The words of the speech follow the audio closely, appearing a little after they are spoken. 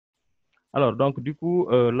Alors, donc, du coup,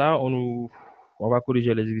 là, on va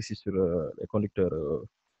corriger les exercices sur les conducteurs,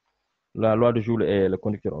 la loi de Joule et le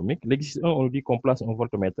conducteur ohmique. L'exercice 1, on nous dit qu'on place un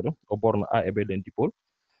voltmètre aux bornes A et B d'un dipôle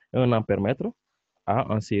et un ampèremètre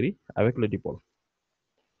A en série avec le dipôle.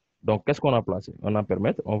 Donc, qu'est-ce qu'on a placé? Un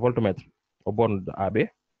ampèremètre, un voltmètre aux bornes de AB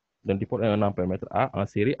d'un dipôle et un ampèremètre A en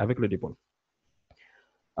série avec le dipôle.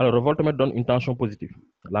 Alors, le voltmètre donne une tension positive.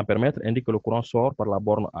 L'ampèremètre indique que le courant sort par la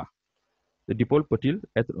borne A. Le dipôle peut-il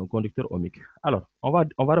être un conducteur ohmique? Alors, on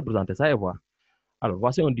va représenter ça et voir. Alors,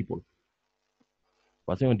 voici un dipôle.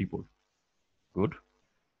 Voici un dipôle. Good.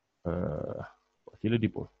 Voici le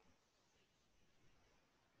dipôle.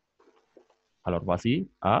 Alors, voici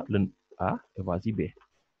A et voici B.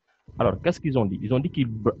 Alors, qu'est-ce qu'ils ont dit? Ils ont dit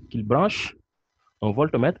qu'ils branchent un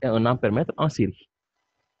voltmètre et un ampèremètre en série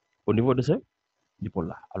au niveau de ce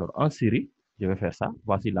dipôle-là. Alors, en série, je vais faire ça.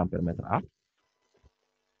 Voici l'ampèremètre A.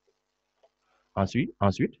 Ensuite,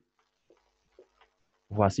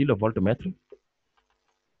 voici le voltmètre.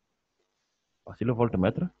 Voici le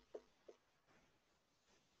voltmètre.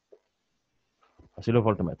 Voici le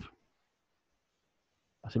voltmètre.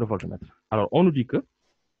 Voici le voltmètre. Alors, on nous dit que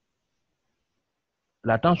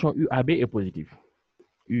la tension UAB est positive.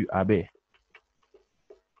 UAB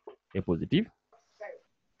est positive.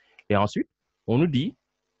 Et ensuite, on nous dit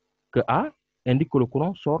que A indique que le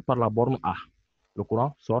courant sort par la borne A. Le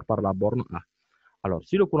courant sort par la borne A. Alors,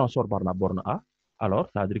 si le courant sort par la borne A, alors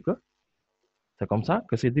ça veut dire que c'est comme ça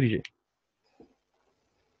que c'est dirigé.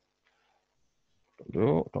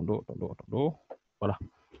 Voilà.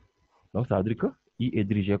 Donc, ça veut dire que I est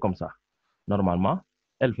dirigé comme ça. Normalement,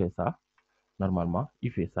 elle fait ça. Normalement,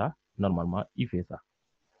 il fait ça. Normalement, il fait ça.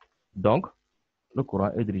 Donc, le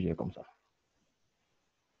courant est dirigé comme ça.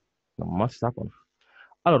 Normalement, c'est ça qu'on fait.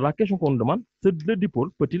 Alors, la question qu'on nous demande, c'est le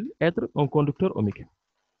dipôle peut-il être un conducteur ohmique?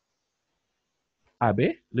 AB,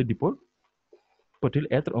 le dipôle, peut-il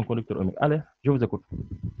être un conducteur ohmique? Allez, je vous écoute.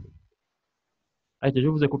 Allez, je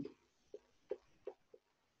vous écoute.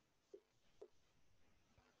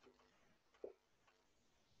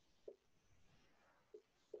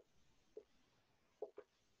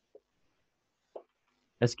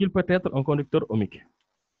 Est-ce qu'il peut être un conducteur ohmique?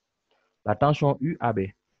 La tension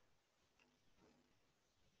UAB.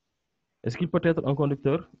 Est-ce qu'il peut être un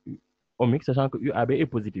conducteur ohmique, sachant que UAB est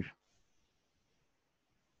positif?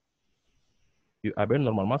 UAB,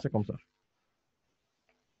 normalement, c'est comme ça.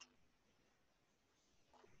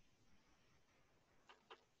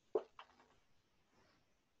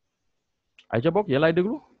 Aïcha Bok, il y a là de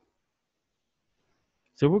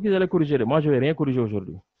c'est vous qui allez corriger. Moi, je ne vais rien corriger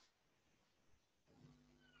aujourd'hui.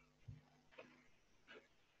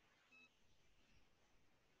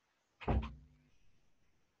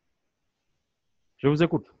 Je vous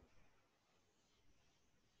écoute.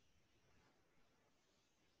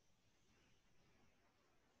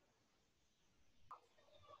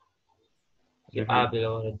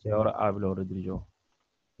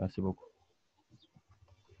 Merci beaucoup.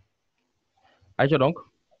 Aïcha, donc,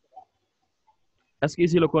 est-ce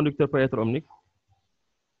qu'ici le conducteur peut être ohmique?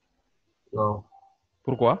 Non.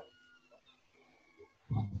 Pourquoi?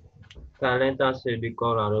 Car l'intensité du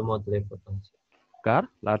courant remonte les potentiels.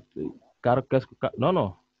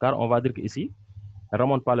 Non, car on va dire qu'ici, elle ne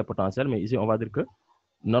remonte pas le potentiel, mais ici, on va dire que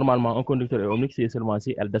normalement, un conducteur est ohmique si seulement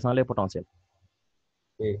si elle descend les potentiels.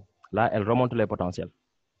 Oui. Là, elle remonte les potentiels.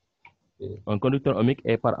 Oui. Un conducteur ohmique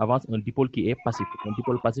est par avance un dipôle qui est passif. Un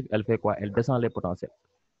dipôle passif, elle fait quoi? Elle descend les potentiels.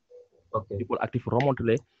 Okay. Le dipôle actif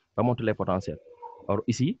remonte les potentiels. Or,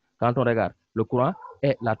 ici, quand on regarde, le courant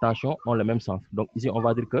et la tension ont le même sens. Donc, ici, on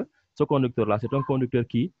va dire que ce conducteur-là, c'est un conducteur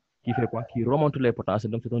qui fait quoi? Qui remonte les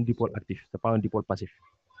potentiels. Donc, c'est un dipôle actif. Ce n'est pas un dipôle passif.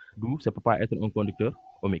 D'où ça ne peut pas être un conducteur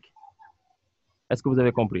ohmique. Est-ce que vous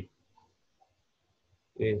avez compris?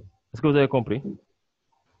 Oui. Est-ce que vous avez compris?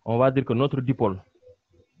 On va dire que notre dipôle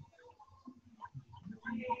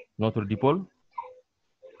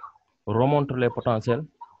remonte les potentiels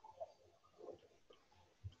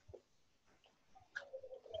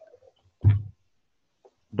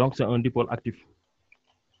donc c'est un dipôle actif.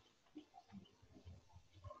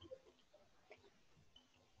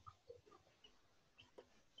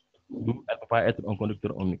 D'où elle ne peut pas être un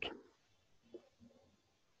conducteur ohmique.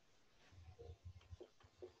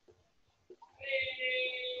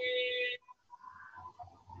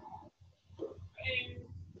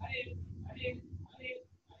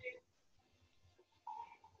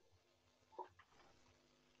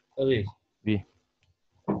 Oui. Oui.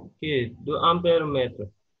 Qui de ampèremètre,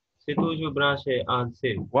 c'est toujours branché en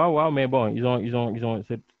série. Waouh, mais bon, ils ont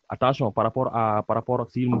attention par rapport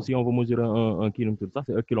si on veut mesurer un kilo, tout ça,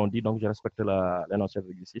 c'est eux qui l'ont dit, donc je respecte l'énoncé de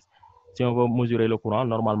l'exercice. Si on veut mesurer le courant,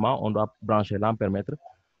 normalement, on doit brancher l'ampèremètre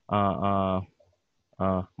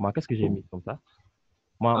qu'est-ce que j'ai mis comme ça?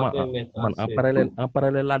 Ampèremètre en série. En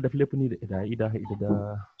parallèle, là, def lépp nii de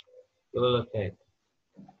Loolu la fekk.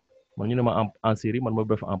 man ñu ne ma en série, man ma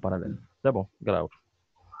def en parallèle. C'est bon, grave.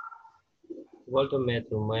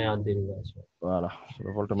 Voltmètre mooy en dérivation. Voilà,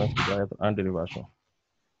 le voltmètre doit être en dérivation.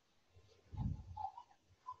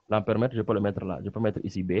 L'ampèremètre, je peux le mettre là. Je peux mettre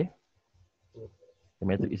ici B. Et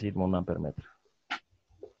mettre ici mon ampèremètre.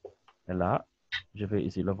 Et là, je fais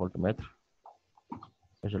ici le voltmètre.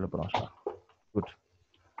 Et je le branche là. Good.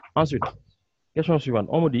 Ensuite, question suivante.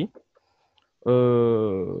 On me dit,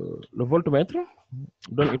 le voltmètre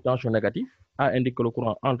donne une tension négative. A indique que le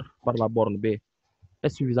courant entre par la borne B est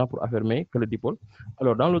suffisant pour affirmer que le dipôle.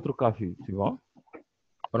 Alors, dans l'autre cas suivant,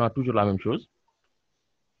 on a toujours la même chose.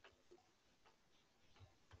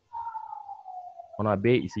 On a B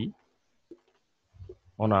ici.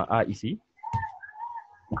 On a A ici.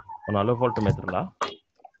 On a le voltmètre là.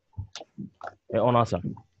 Et on a ça.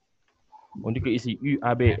 On dit que ici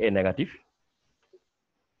UAB est négatif.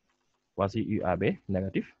 Voici UAB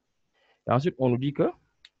négatif. Et ensuite, on nous dit que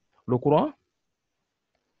le courant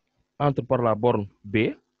entre par la borne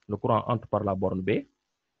B. Le courant entre par la borne B. Et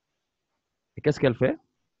qu'est-ce qu'elle fait?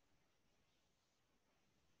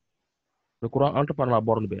 Le courant entre par la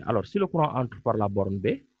borne B. Alors, si le courant entre par la borne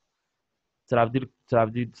B, ça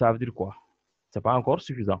veut dire quoi? C'est pas encore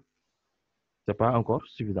suffisant. C'est pas encore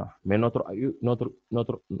suffisant. Mais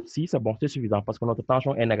si c'est bon, c'est suffisant parce que notre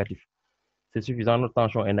tension est négative. C'est suffisant, notre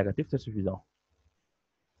tension est négative, c'est suffisant.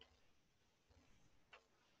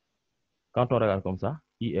 Quand on regarde comme ça,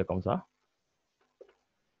 I est comme ça.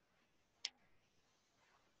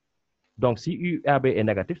 Donc, si UAB est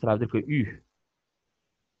négatif, ça veut dire que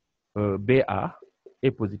UBA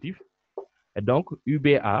est positif. Et donc,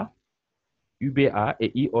 UBA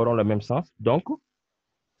et I auront le même sens. Donc,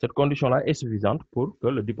 cette condition-là est suffisante pour que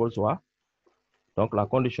le dipôle soit. Donc, la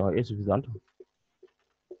condition est suffisante.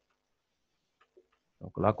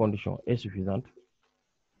 Donc, la condition est suffisante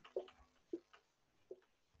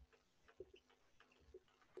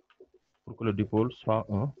pour que le dipôle soit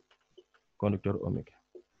un conducteur ohmique.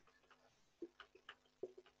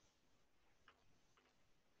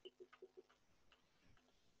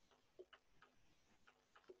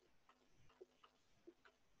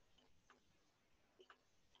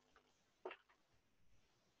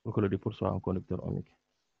 Pour que le dipôle soit un conducteur ohmique.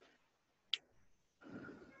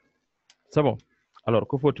 C'est bon. Alors,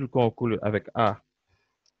 que faut-il conclure avec A,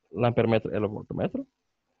 l'ampèremètre et le voltmètre?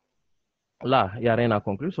 Là, il n'y a rien à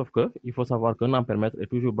conclure, sauf qu'il faut savoir qu'un ampèremètre est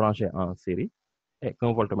toujours branché en série et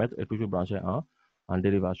qu'un voltmètre est toujours branché en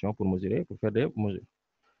dérivation pour mesurer, pour faire des mesures.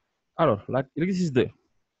 Alors, l'exercice 2.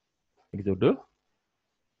 Exercice 2.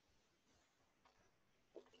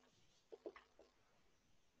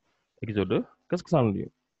 Exercice 2. Qu'est-ce que ça nous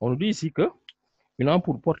dit? On nous dit ici que une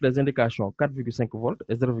ampoule porte les indications 4,5 volts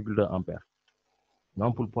et 0,2 ampères. Une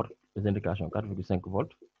ampoule porte les indications 4,5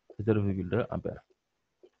 volts et 0,2 ampères.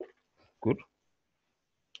 Good.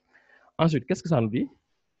 Ensuite, qu'est-ce que ça nous dit?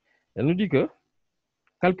 Elle nous dit que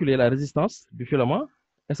calculer la résistance du filament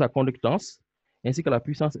et sa conductance, ainsi que la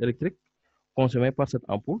puissance électrique consommée par cette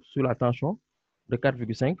ampoule sur la tension de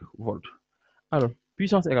 4,5 volts. Alors,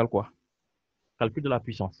 puissance égale quoi? Calcul de la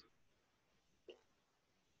puissance.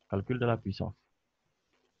 Calcul de la puissance.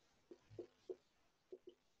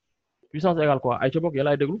 Puissance égale quoi? Aïcha bok,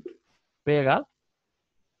 y'a de groupe. P égale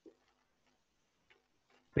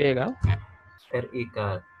RI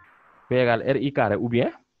carré. P égale RI carré. Ou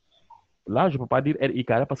bien, là, je ne peux pas dire RI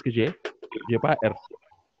carré parce que j'ai pas R.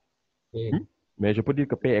 Mais je peux dire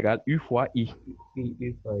que P égale U fois I.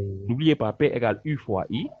 N'oubliez pas, P égale U fois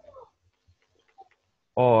I.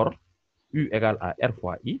 Or, U égale à R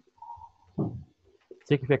fois I.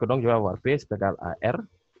 Ce qui fait que donc je vais avoir P c'est égal à R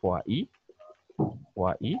fois I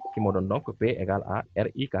qui me donne donc P égale à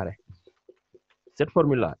RI carré. Cette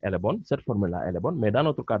formule-là, elle est bonne. Cette formule-là, elle est bonne. Mais dans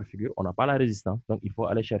notre cas de figure, on n'a pas la résistance. Donc, il faut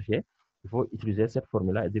aller chercher, il faut utiliser cette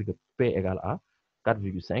formule-là et dire que P égale à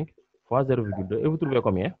 4,5 fois 0,2. Et vous trouvez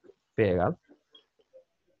combien? P égale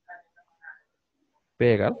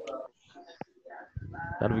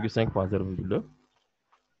 4,5 fois 0,2.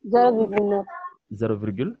 0,9.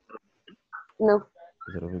 0,9.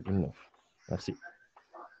 0,9. Merci.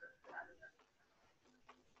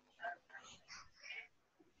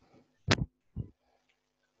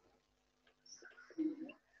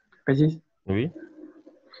 Aziz. Oui.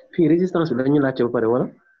 Fii résistance la ñu laajte ba pare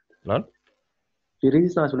wala? Lan? Fii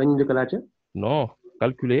résistance la ñu njëkk a laajte? Non,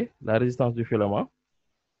 calculer la résistance du filament.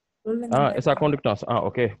 Ah, et sa conductance. Ah,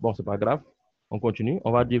 ok. Bon, c'est pas grave. On continue.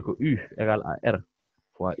 On va dire que U égale à R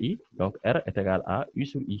fois I. Donc, R est égal à U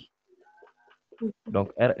sur I. Donc,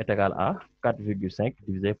 R est égal à 4,5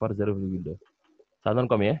 divisé par 0,2. Ça donne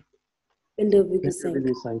combien?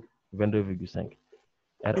 22,5. 22,5. 22,5.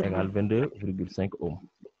 R égale 22,5 ohms.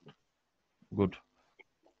 Good.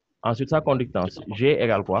 Ensuite, sa conductance. G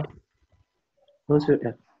égale quoi? 1 sur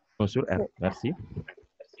R. 1 sur R. Merci.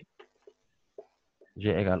 G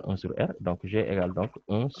égale 1 sur R. Donc, G égale donc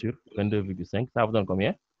 1 sur 22,5. Ça vous donne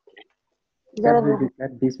combien?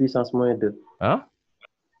 4,4 10 puissance moins 2. Hein?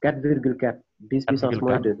 4,4 10 puissance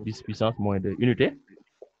moins 2. 10 puissance moins 2. Unité?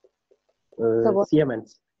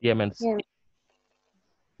 Siemens. Siemens.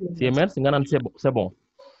 Siemens, nga naan c'est bon.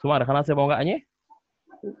 Soumaré xanaa c'est bon nga añee?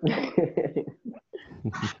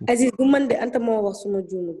 Aziz du man de Anta moo wax suma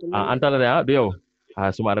juumu. Ah, Anta la de ah du yow.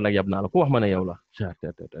 Ah, Soumaré nag yab naa la ku wax ma ne yow la.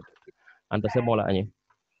 Anta c'est bon la añee.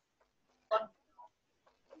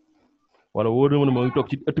 Wala wóor na ma ne moo ngi toog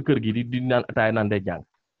ci ëtt kër gi di naan ataay naan day jàng.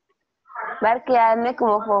 barke yaa nekk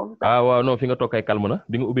ma foofu. Ah waaw non fi nga toog kay calme na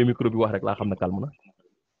bi nga ubbee micro bi wax rek laa xam ne calme na.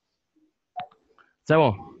 C'est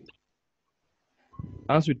bon.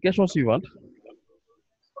 Ensuite, question suivante.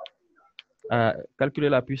 Calculer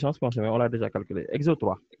la puissance consommée, on l'a déjà calculé. Exo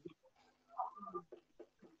 3.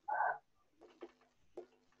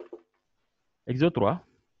 Exo 3.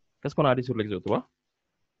 Qu'est-ce qu'on a dit sur l'exo 3?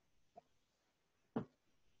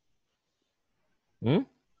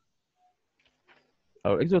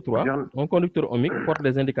 Alors, exo 3, un conducteur ohmique porte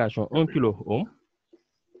les indications 1 kΩ.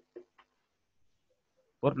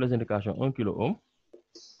 Porte les indications 1 kΩ.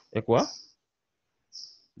 Et quoi?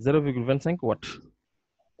 0,25 watts.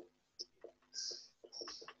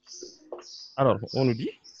 Alors, on nous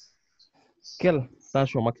dit, quelle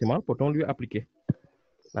tension maximale peut-on lui appliquer?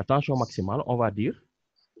 La tension maximale, on va dire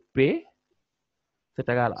P, c'est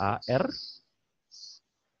égal à R.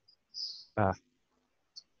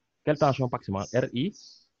 Quelle tension maximale? RI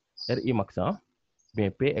max, hein?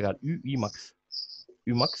 Bien, P égale UI max.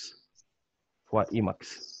 U max fois I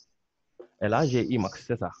max. Et là, j'ai I max,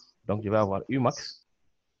 c'est ça. Donc, je vais avoir U max.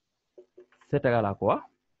 C'est égal à quoi?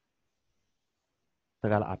 C'est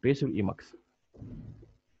égal à P sur I max.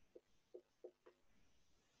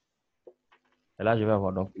 Et là, je vais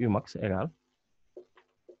avoir donc U max égale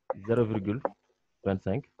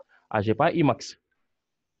 0,25. Ah, j'ai pas I max.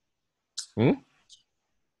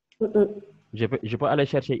 Je peux aller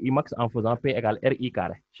chercher I max en faisant P égale RI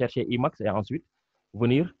carré. Chercher I max et ensuite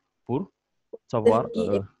venir pour savoir...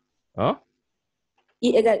 hein?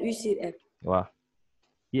 I égale U sur R. Ouais.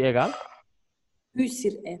 I égale? U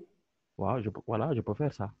sur R. Ouais, voilà, je peux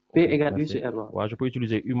faire ça. P égale U sur R. Ouais, je peux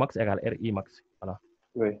utiliser U max égale RI max. Voilà.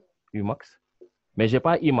 Oui. U max. Mais j'ai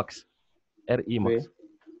pas I max. RI max. Oui.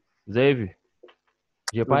 Vous avez vu?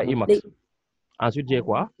 J'ai pas I max. Ensuite, j'ai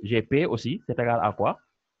quoi? J'ai P aussi. C'est égal à quoi?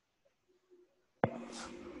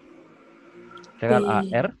 C'est égal à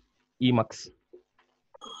R, I max.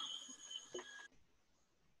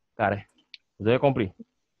 Carré. Vous avez compris?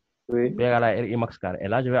 Oui. P égale à R, I max carré. Et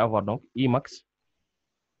là, je vais avoir donc I max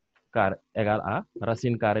carré égale à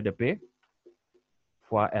racine carrée de P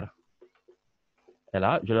fois R. Et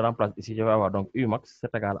là, je le remplace ici. Je vais avoir donc U max,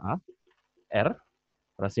 c'est égal à R,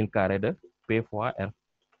 racine carrée de P fois R.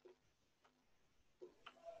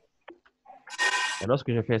 Et lorsque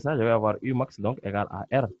je fais ça, je vais avoir U max donc égal à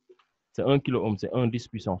R. C'est 1 kΩ, c'est 1 10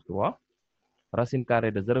 puissance 3. Racine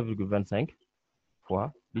carrée de 0,25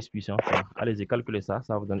 fois 10 puissance 3. Allez-y, calculez ça.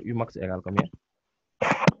 Ça vous donne U max égale combien?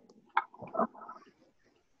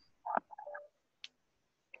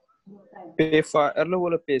 P fois R ou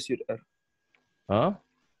le P sur R? Hein?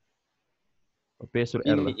 P sur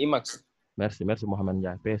R. I max. Merci, merci Mohamed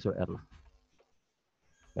Ndiaye. P sur R.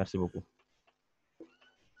 Merci beaucoup.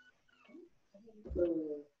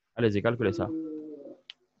 Allez-y, calculez ça.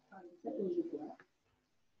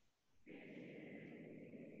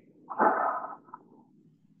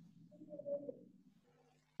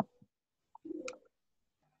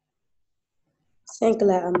 Cinq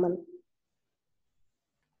laa am man.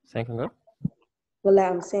 5 nga? Wala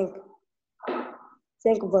am 5.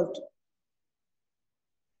 5 volts.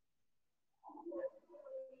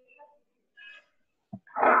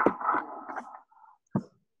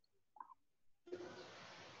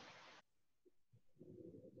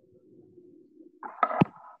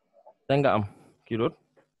 Nga am kilo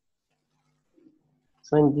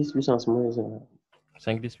 5 10 puissance moins 1.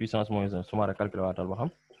 5 10 puissance moins 1 suma calculer waatal ba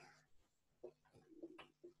xam.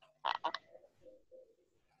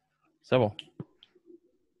 C'est bon.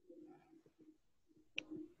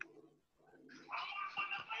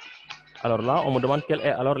 Alors là, on me demande quelle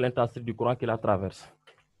est alors l'intensité du courant qui la traverse.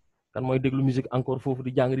 Kan mooy déglu musique encore foofu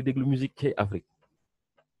di jàng di déglu musique ci Afrique.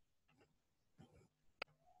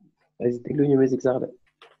 Ay dégluñu musique sax de.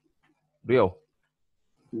 du yow.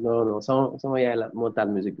 Non sama yaay la moo taal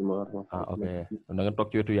musique bi ma war ah ok da nga toog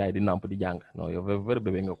ci wetu yaay di namp di jàng non yow vrai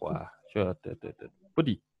bébé nga quoi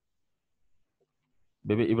petit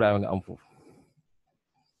bébé Ibrahima nga am foofu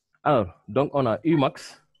alors donc on a Umax.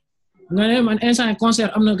 nga ne man instant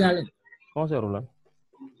concert am na gaale. concert lan.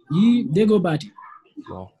 yii déggoo baati.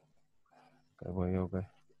 bon ok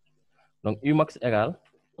donc Umax égale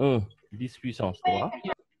 1 10 puissance 3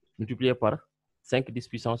 multiplié par 5 10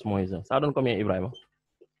 puissance moins 1 ça donne combien Ibrahima.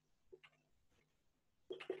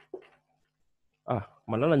 ah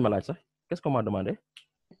man lan lañ ma laaj sax qu'est-ce qu'on m'a demandé.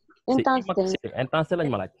 Intensité. Intensité lañ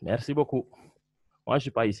ma laaj merci beaucoup moi je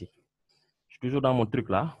suis pas ici je suis toujours dans mon truc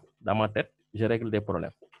là dans ma tête je règle des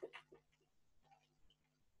problèmes.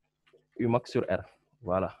 Umax sur R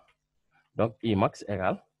voilà donc Umax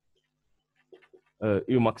égale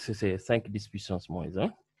Umax c'est 5 10 puissance moins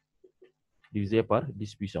 1 divisé par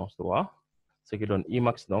 10 puissance 3 ce qui donne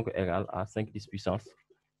Umax donc égale à 5 10 puissance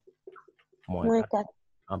moins 4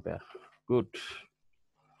 ampères. Good.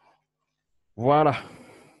 Voilà.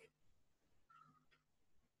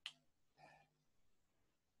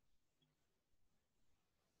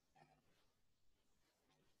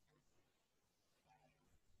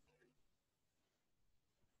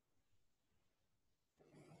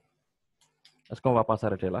 Est-ce qu'on va pas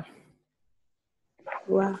s'arrêter là?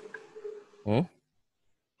 Wow.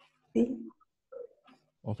 Si.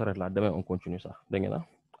 On s'arrête là. Demain, on continue ça.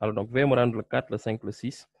 Alors, donc, veuillez me rendre le 4, le 5, le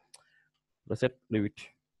 6, le 7, le 8,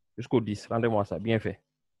 jusqu'au 10. Rendez-moi ça. Bien fait.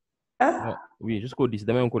 Ah? Oui, jusqu'au 10.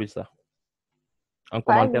 Demain, on corrige ça. En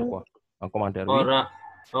commentaire, quoi. En commentaire, oui.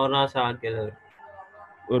 On rend ça à quelle heure?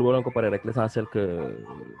 Heure ko pare rek l'essentiel que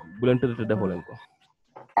bu leen tëdd defoo leen ko.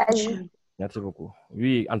 Merci beaucoup.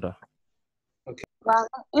 Oui, Anta. waaw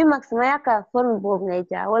Umax ma yaakaar forme boobu ngay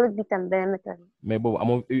jaar wala bi tam benn méthode. mais boobu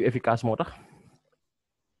amoo efficace moo tax.